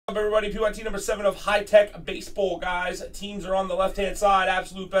Up everybody, PYT number 7 of high-tech baseball, guys. Teams are on the left-hand side.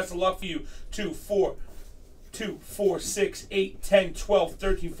 Absolute best of luck for you. 2, 4, 6, 8, 10, 12,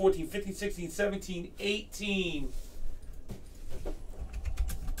 13, 14, 15, 16, 17, 18.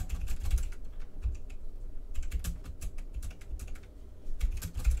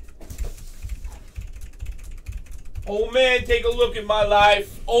 Old man, take a look at my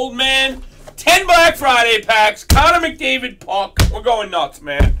life. Old man, 10 Black Friday packs. Connor McDavid puck. We're going nuts,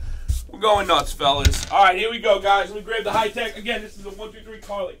 man. We're going nuts, fellas. All right, here we go, guys. Let me grab the high-tech. Again, this is a 1, 2, 3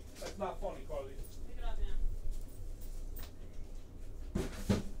 Carly. That's not funny, Carly. Pick it up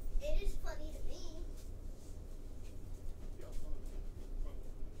now. It is funny to me.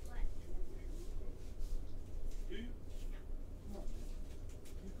 What? Do you? Come on.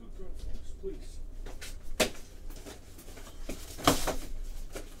 You good girl first, please.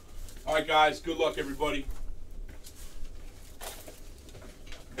 All right, guys. Good luck, everybody.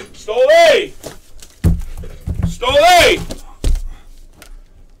 Stole! Stole!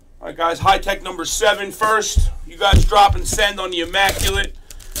 All right, guys. High-tech number 7 first. You guys drop and send on the Immaculate.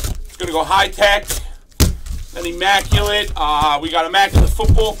 It's going to go high-tech, then Immaculate. We got Immaculate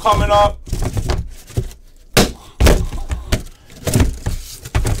football coming up.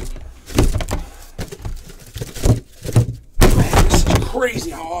 Man, this is crazy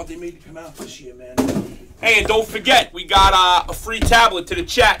how hard they made it come out this year, man. Hey, and don't forget, we got a free tablet to the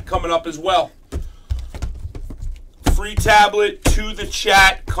chat coming up as well. Free tablet to the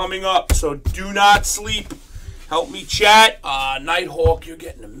chat coming up, so do not sleep. Help me chat. Nighthawk, you're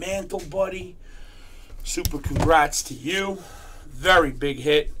getting a mantle, buddy. Super congrats to you. Very big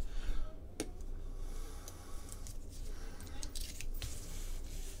hit.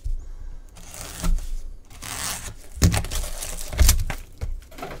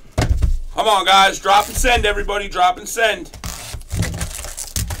 Come on, guys. Drop and send, everybody. Drop and send.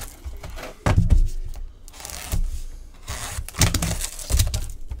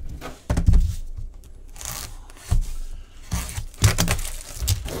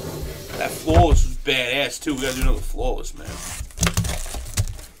 That flawless was badass, too. We got to do another flawless, man.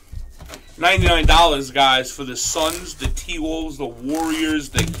 $99, guys, for the Suns, the T-Wolves, the Warriors,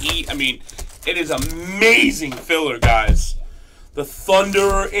 the Heat. I mean, it is amazing filler, guys. The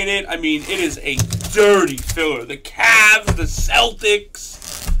Thunder in it. I mean, it is a dirty filler. The Cavs, the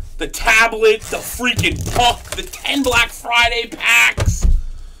Celtics, the tablet, the freaking puck, the 10 Black Friday packs.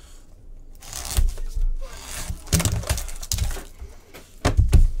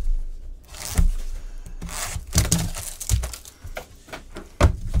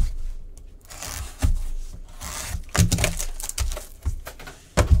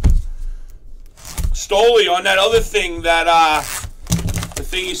 Stoli, on that other thing that, the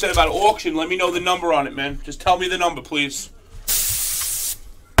thing you said about auction, let me know the number on it, man. Just tell me the number, please.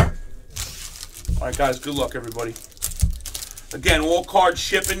 All right, guys, good luck, everybody. Again, all cards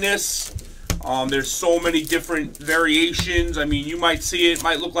shipping this. There's so many different variations. I mean, you might see it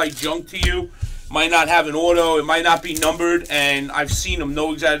might look like junk to you. Might not have an auto. It might not be numbered, and I've seen them,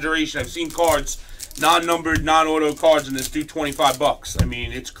 no exaggeration. I've seen cards, non-numbered, non-auto cards in this do $25. I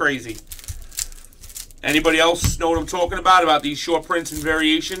mean, it's crazy. Anybody else know what I'm talking about these short prints and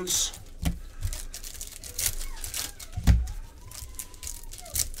variations?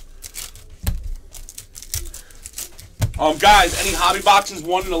 Guys, any hobby boxes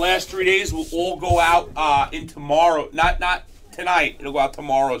won in the last 3 days will all go out in tomorrow. Not tonight. It'll go out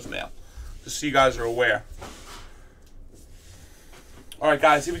tomorrow's mail. Just so you guys are aware. All right,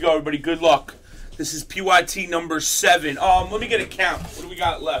 guys, here we go, everybody. Good luck. This is PYT number 7. Let me get a count. What do we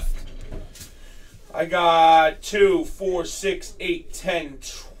got left? I got 2, 4, 6, 8, 10,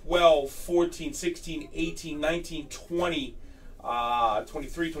 12, 14, 16, 18, 19, 20,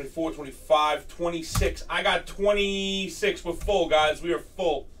 23, 24, 25, 26. I got 26. We're full, guys. We are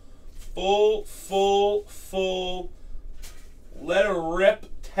full. Full. Let her rip.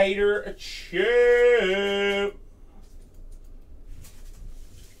 Tater chip.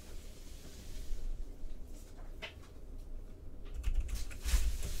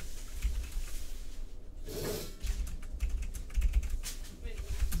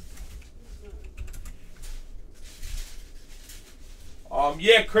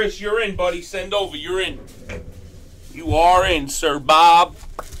 Yeah, Chris, you're in, buddy. Send over. You're in. You are in, Sir Bob.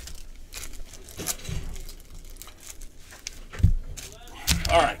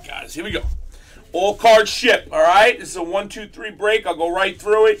 All right, guys. Here we go. All cards ship. All right. This is a 1, 2, 3 break. I'll go right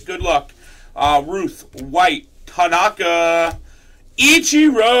through it. Good luck. Ruth, White, Tanaka,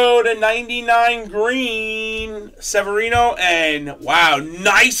 Ichiro to 99 green, Severino, and wow,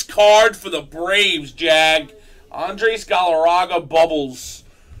 nice card for the Braves, Jag. Andres Galarraga bubbles.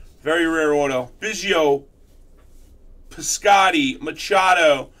 Very rare auto. Biggio, Piscotti,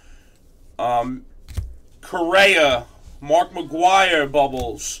 Machado, Correa, Mark McGuire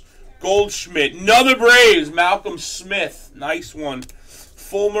bubbles, Goldschmidt, another Braves, Malcolm Smith, nice one.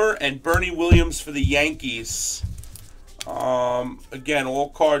 Fulmer and Bernie Williams for the Yankees. Again, all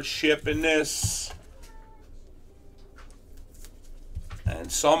cards ship in this.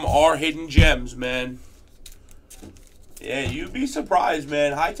 And some are hidden gems, man. Yeah, you'd be surprised,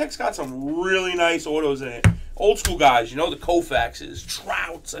 man. High Tech's got some really nice autos in it. Old school guys, you know, the Koufaxes,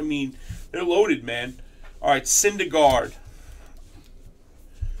 Trouts. I mean, they're loaded, man. All right, Syndergaard,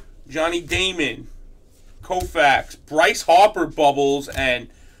 Johnny Damon, Koufax, Bryce Harper bubbles, and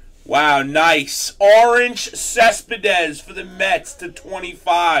wow, nice. Orange Cespedes for the Mets to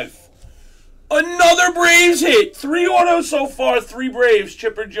 25. Another Braves hit. 3 autos so far, 3 Braves.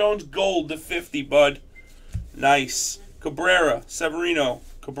 Chipper Jones gold to 50, bud. Nice. Cabrera, Severino,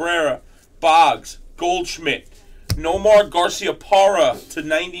 Cabrera, Boggs, Goldschmidt, Nomar Garciaparra to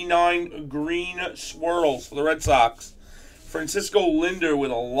 99 green swirls for the Red Sox. Francisco Linder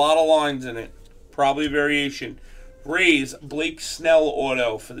with a lot of lines in it. Probably a variation. Rays, Blake Snell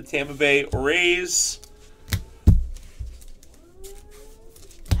auto for the Tampa Bay Rays.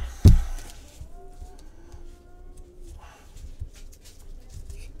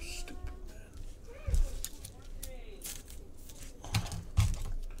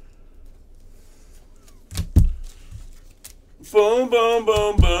 Boom, boom,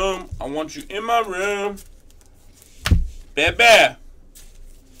 boom, boom. I want you in my room. Bear, bear.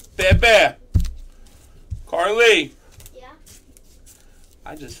 Bear, bear. Carly. Yeah?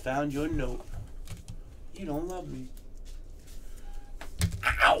 I just found your note. You don't love me.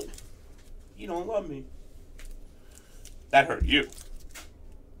 Ow. You don't love me. That hurt you.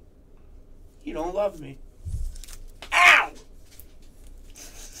 You don't love me. Ow.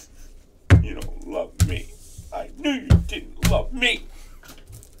 You don't love me. I knew you didn't love me.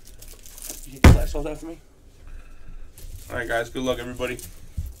 You get the glass all that for me? Alright, guys. Good luck, everybody.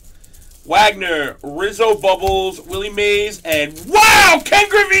 Wagner, Rizzo Bubbles, Willie Mays, and wow! Ken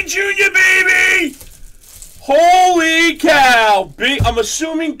Griffey Jr., baby! Holy cow! Big. I'm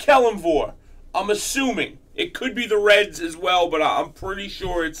assuming Kellenvor. I'm assuming. It could be the Reds as well, but I'm pretty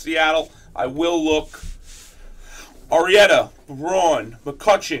sure it's Seattle. I will look. Arrieta, Braun,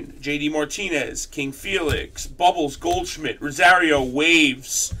 McCutcheon, J.D. Martinez, King Felix, Bubbles, Goldschmidt, Rosario,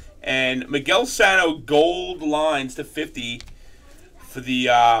 Waves, and Miguel Sano gold lines to 50 for the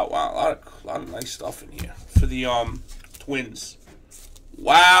wow, a lot of nice stuff in here for the Twins.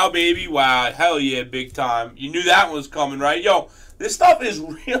 Wow, baby, wow, hell yeah, big time. You knew that one was coming, right? Yo, this stuff is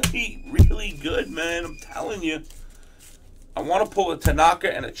really, really good, man. I'm telling you. I want to pull a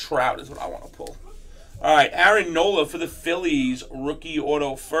Tanaka and a Trout is what I want to pull. All right, Aaron Nola for the Phillies, rookie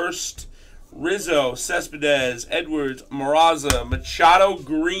auto first. Rizzo, Cespedes, Edwards, Maraza, Machado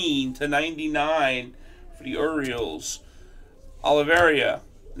green to 99 for the Orioles. Oliveria,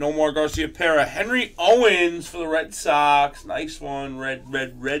 Nomar Garciaparra, Henry Owens for the Red Sox. Nice one,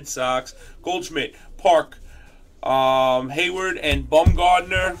 Red Sox. Goldschmidt, Park, Hayward, and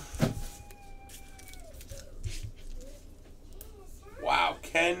Bumgardner. Wow,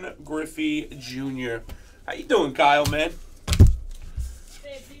 Ken Griffey Jr. How you doing, Kyle, man?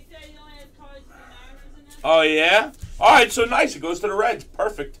 Oh, yeah? All right, so nice. It goes to the Reds.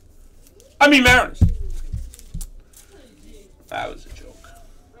 Perfect. I mean, Mariners. That was a joke.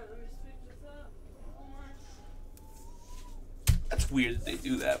 That's weird that they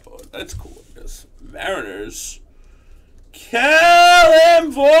do that, but that's cool. Because Mariners.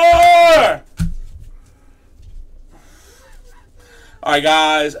 Kellenvor! All right,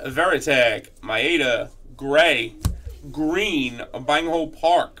 guys. Veritag, Maeda, Gray, Green, Bangho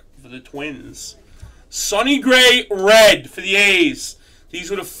Park for the Twins. Sonny Gray, red for the A's. These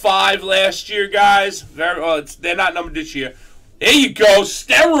were the 5 last year, guys. They're not numbered this year. There you go.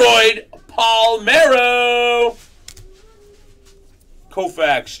 Steroid Palmeiro.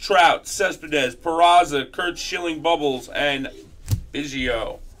 Koufax, Trout, Cespedes, Peraza, Kurt Schilling, Bubbles, and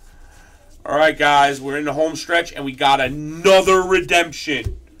Biggio. All right, guys. We're in the home stretch, and we got another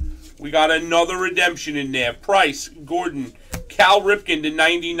redemption. We got another redemption in there. Price, Gordon, Cal Ripken to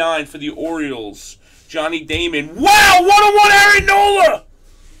 99 for the Orioles. Johnny Damon. Wow, 101 Aaron Nola.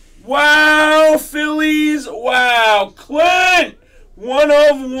 Wow, Phillies. Wow, Clint.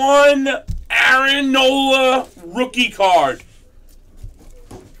 101 Aaron Nola rookie card.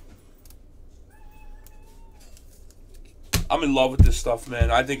 I'm in love with this stuff,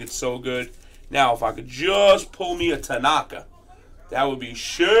 man. I think it's so good. Now, if I could just pull me a Tanaka, that would be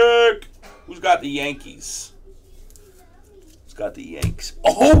sick. Who's got the Yankees? Got the Yanks.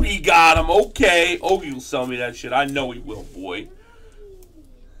 Oh, he got him. Okay. Ogie will sell me that shit. I know he will, boy.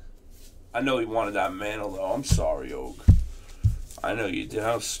 I know he wanted that mantle, though. I'm sorry, Og. I know you did.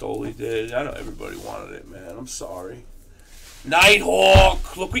 How Stoli did. I know everybody wanted it, man. I'm sorry.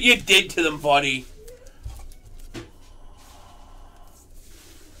 Nighthawk. Look what you did to them, buddy.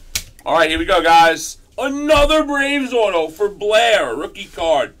 All right, here we go, guys. Another Braves auto for Blair. Rookie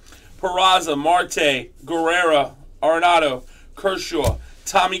card. Peraza, Marte, Guerrera, Arenado, Kershaw,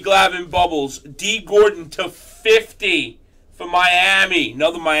 Tommy Glavine, Bubbles, D. Gordon to 50 for Miami.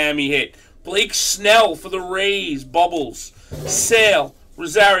 Another Miami hit. Blake Snell for the Rays, Bubbles, Sale,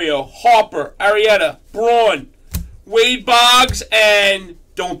 Rosario, Harper, Arrieta, Braun, Wade Boggs, and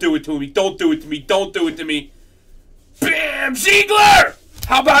don't do it to me. Don't do it to me. Don't do it to me. Bam! Ziegler!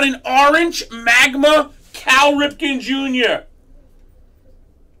 How about an orange magma Cal Ripken Jr.?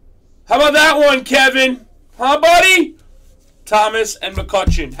 How about that one, Kevin? Huh, buddy? Thomas and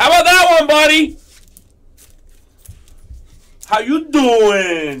McCutcheon. How about that one, buddy? How you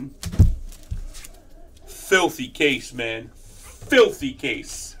doing? Filthy case, man. Filthy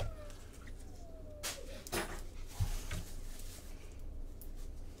case.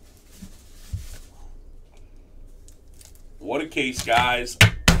 What a case, guys.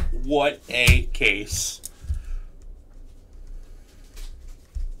 What a case.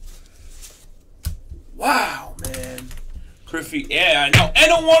 Wow, man. Griffey, yeah, I know.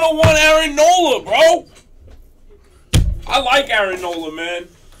 And a 101 Aaron Nola, bro. I like Aaron Nola, man.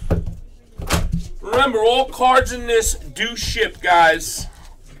 Remember, all cards in this do ship, guys.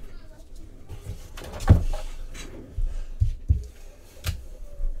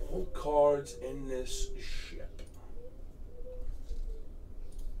 All cards in this ship.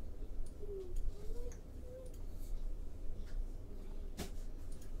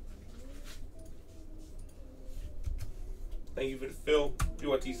 Thank you for the fill.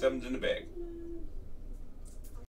 PYT 7's in the bag.